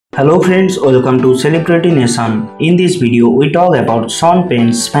Hello friends, welcome to Celebrity Nation. In this video, we talk about Sean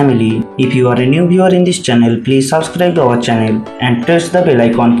Penn's family. If you are a new viewer in this channel, please subscribe to our channel and press the bell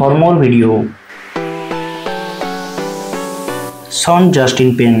icon for more video. Sean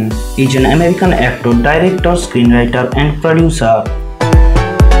Justin Penn is an American actor, director, screenwriter and producer.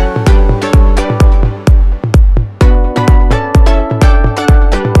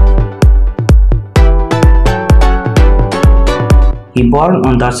 He born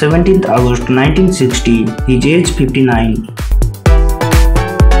on the 17th August 1960. His age 59.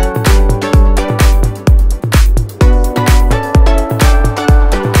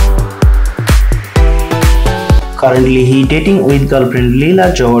 Currently he dating with girlfriend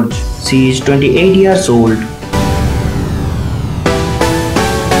Leila George. She is 28 years old.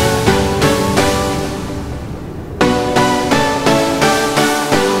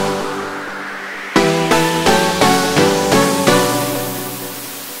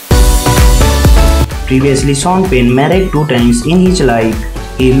 Previously, Sean Penn married 2 times in his life.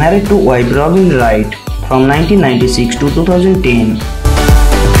 He married to wife Wright from 1996 to 2010.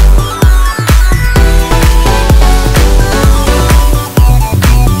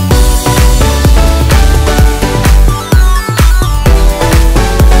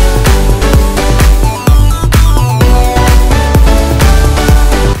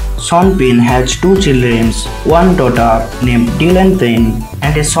 Sean Penn has 2 children, one daughter named Dylan Penn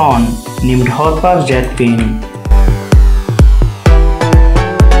and a son named Harper Jack Penn.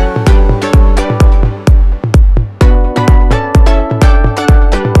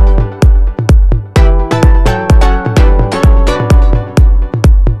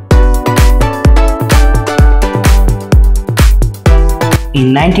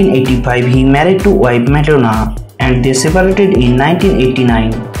 In 1985, he married to wife Madonna and they separated in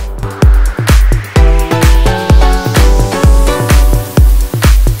 1989.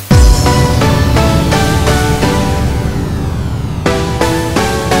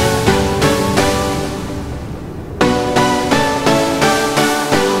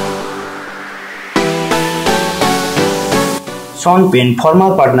 Sean Penn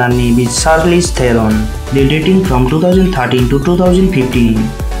former partner name is Charlize Theron. They dating from 2013 to 2015.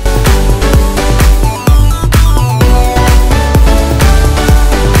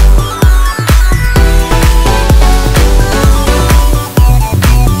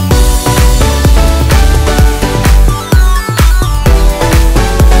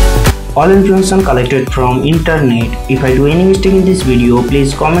 All information collected from internet. If I do any mistake in this video,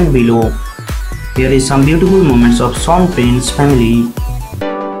 please comment below. Here is some beautiful moments of Sean Penn's family.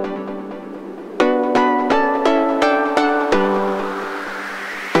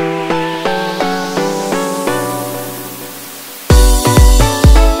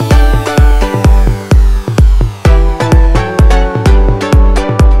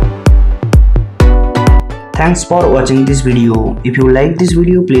 Thanks for watching this video. If you like this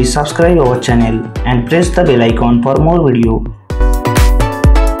video, please subscribe our channel and press the bell icon for more video.